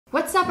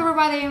What's up,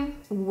 everybody?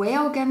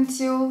 Welcome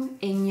to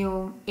a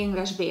new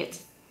English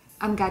bit.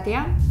 I'm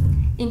Katya.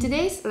 In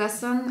today's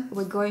lesson,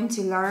 we're going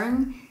to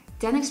learn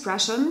 10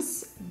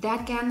 expressions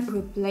that can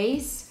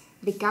replace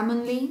the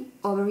commonly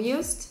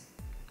overused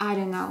I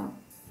don't know.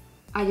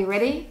 Are you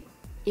ready?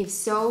 If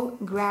so,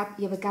 grab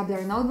your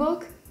vocabulary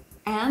notebook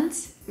and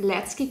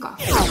let's kick off.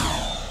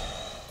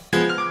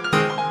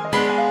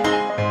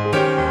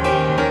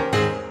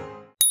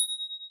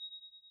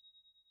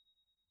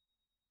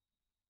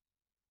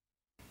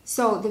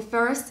 So the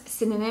first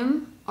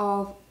synonym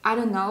of I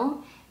don't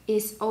know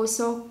is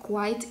also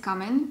quite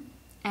common,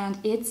 and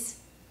it's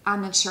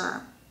I'm not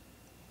sure.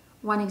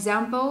 One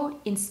example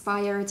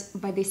inspired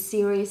by the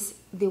series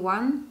The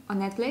One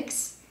on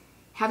Netflix.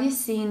 Have you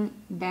seen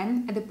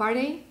Ben at the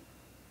party?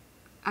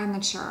 I'm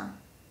not sure.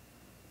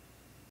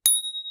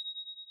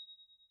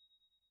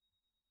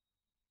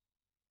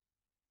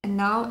 And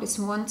now let's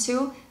move on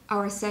to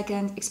our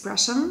second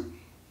expression.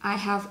 I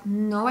have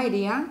no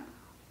idea.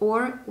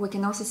 Or we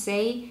can also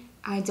say,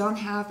 I don't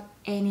have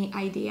any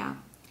idea.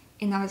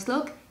 And now let's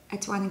look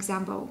at one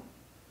example.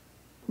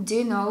 Do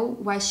you know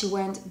why she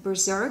went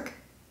berserk?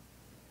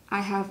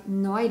 I have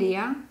no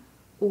idea,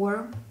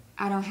 or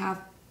I don't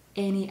have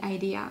any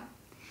idea.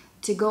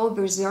 To go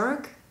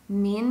berserk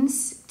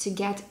means to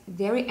get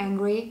very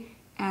angry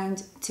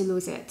and to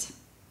lose it.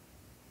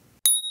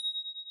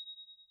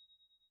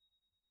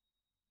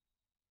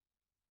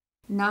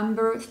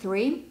 Number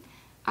 3,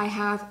 I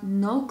have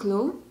no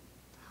clue.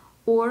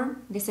 Or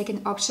the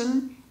second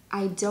option,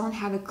 I don't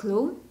have a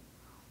clue.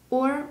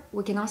 Or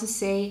we can also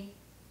say,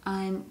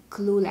 I'm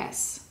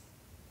clueless.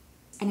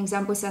 An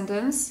example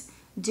sentence,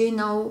 do you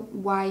know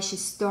why she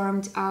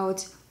stormed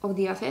out of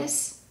the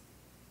office?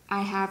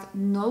 I have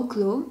no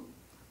clue.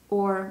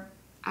 Or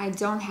I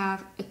don't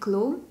have a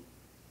clue.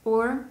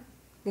 Or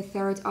the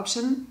third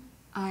option,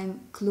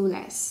 I'm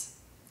clueless.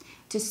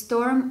 To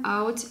storm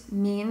out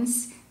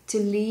means to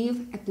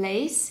leave a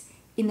place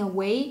in a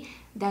way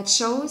that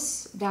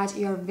shows that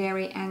you're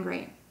very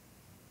angry.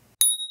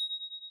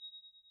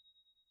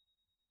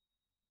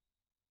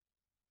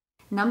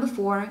 Number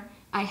 4,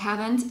 I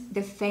haven't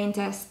the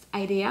faintest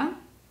idea,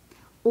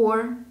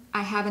 or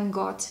I haven't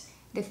got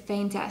the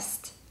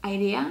faintest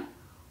idea,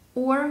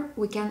 or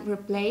we can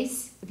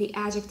replace the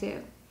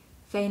adjective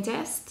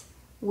faintest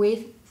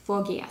with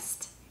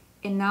foggiest.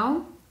 And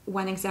now,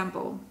 one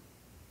example.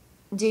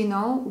 Do you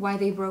know why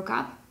they broke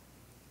up?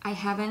 I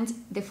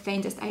haven't the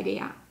faintest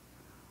idea.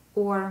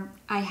 Or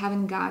I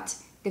haven't got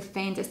the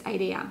faintest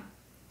idea.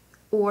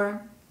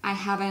 Or I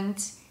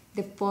haven't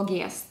the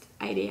foggiest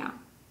idea.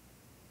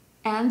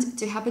 And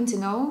to happen to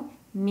know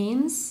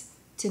means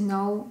to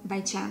know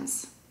by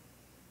chance.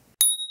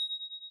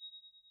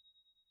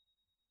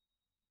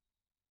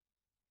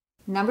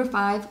 Number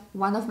 5,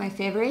 one of my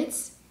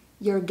favorites,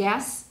 your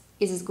guess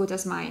is as good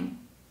as mine.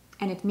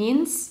 And it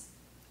means,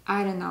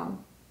 I don't know.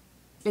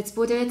 Let's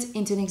put it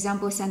into an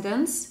example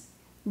sentence.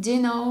 Do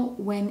you know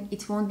when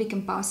it won't be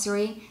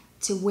compulsory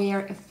to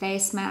wear a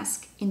face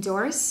mask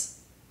indoors?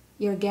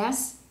 Your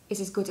guess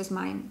is as good as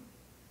mine.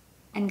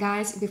 And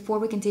guys, before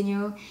we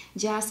continue,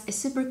 just a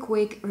super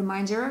quick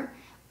reminder,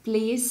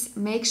 please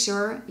make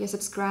sure you're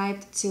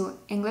subscribed to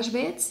English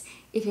Bits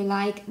if you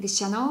like this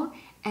channel,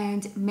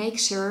 and make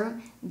sure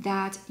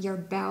that your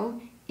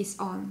bell is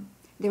on.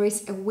 There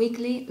is a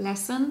weekly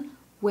lesson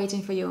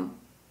waiting for you.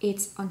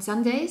 It's on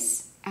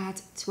Sundays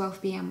at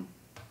 12 p.m.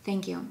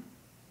 Thank you.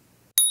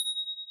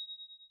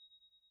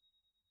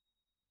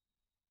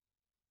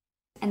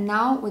 And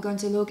now we're going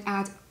to look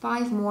at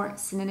 5 more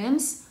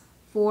synonyms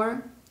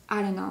for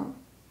I don't know.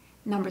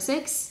 Number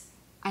 6,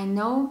 I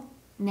know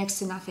next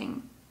to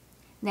nothing.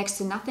 Next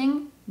to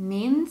nothing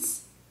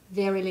means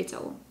very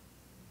little.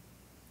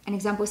 An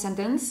example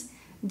sentence,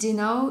 do you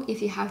know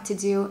if you have to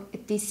do a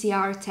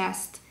PCR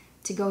test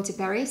to go to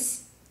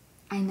Paris?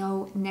 I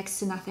know next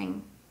to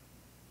nothing.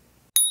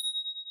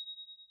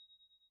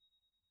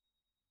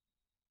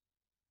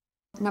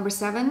 Number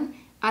 7,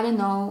 I don't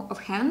know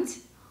offhand.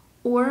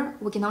 Or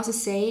we can also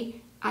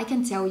say, I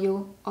can tell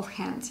you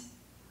offhand.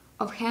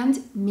 Offhand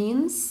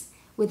means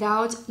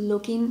without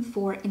looking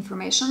for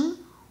information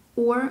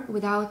or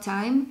without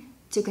time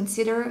to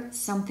consider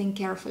something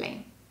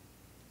carefully.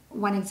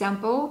 One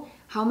example,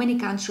 how many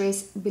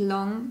countries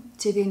belong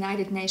to the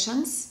United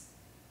Nations?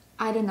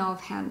 I don't know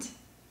offhand.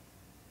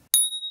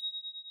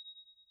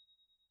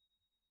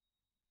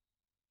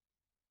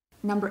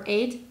 Number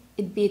 8,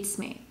 it beats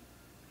me.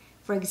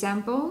 For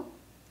example,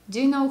 do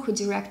you know who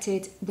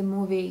directed the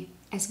movie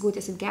As Good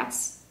As It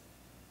Gets?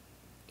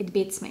 It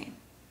beats me.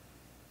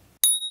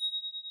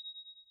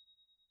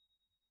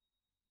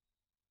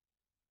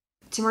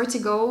 Two more to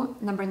go.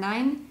 Number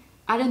 9,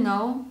 I don't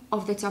know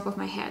off the top of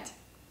my head.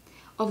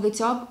 Off the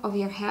top of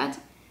your head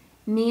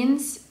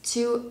means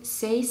to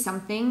say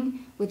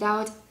something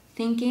without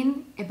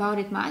thinking about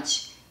it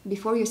much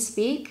before you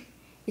speak,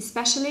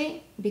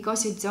 especially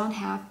because you don't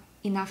have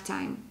enough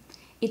time.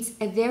 It's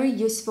a very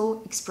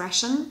useful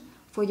expression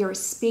for your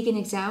speaking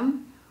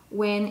exam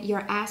when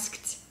you're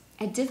asked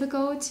a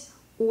difficult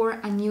or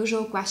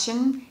unusual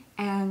question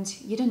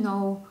and you don't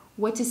know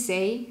what to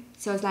say,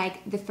 so it's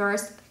like the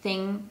first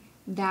thing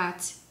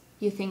that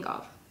you think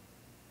of.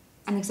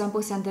 An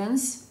example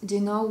sentence: do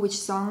you know which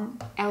song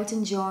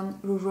Elton John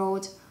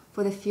rewrote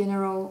for the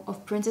funeral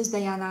of Princess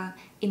Diana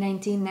in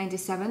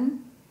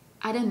 1997?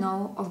 I don't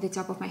know off the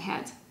top of my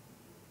head.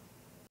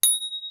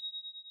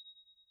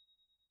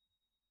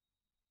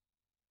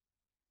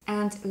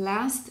 And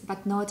last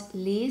but not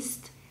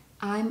least,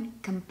 I'm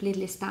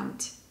completely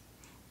stumped.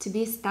 To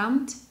be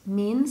stumped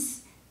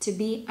means to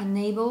be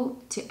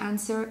unable to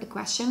answer a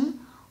question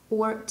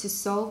or to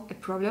solve a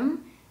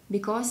problem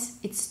because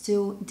it's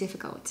too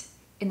difficult.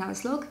 And now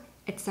let's look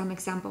at some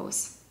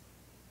examples.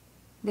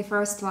 The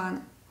first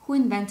one: who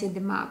invented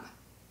the map?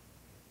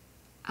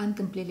 I'm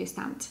completely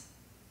stumped.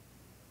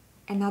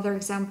 Another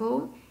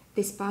example: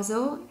 this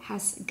puzzle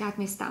has got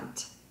me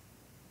stumped.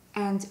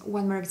 And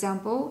one more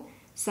example: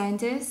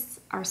 scientists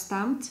are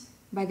stumped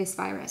by this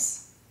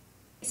virus.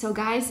 So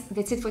guys,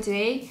 that's it for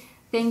today.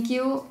 Thank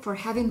you for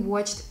having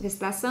watched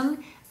this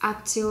lesson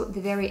up to the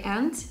very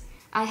end.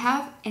 I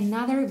have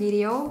another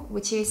video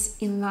which is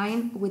in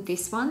line with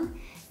this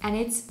one, and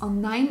it's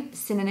on 9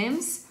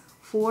 synonyms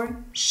for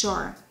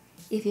sure.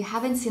 If you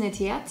haven't seen it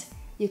yet,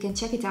 you can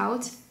check it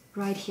out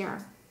right here.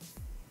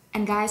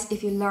 And guys,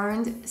 if you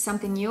learned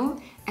something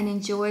new and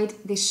enjoyed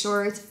this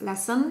short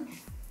lesson,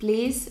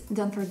 please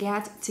don't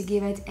forget to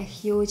give it a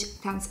huge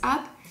thumbs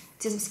up,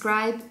 to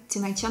subscribe to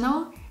my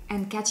channel,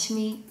 and catch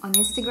me on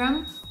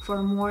Instagram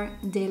for more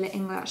daily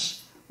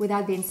English. With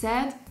that being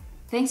said,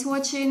 thanks for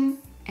watching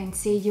and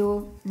see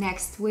you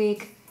next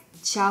week.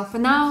 Ciao for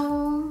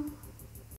now!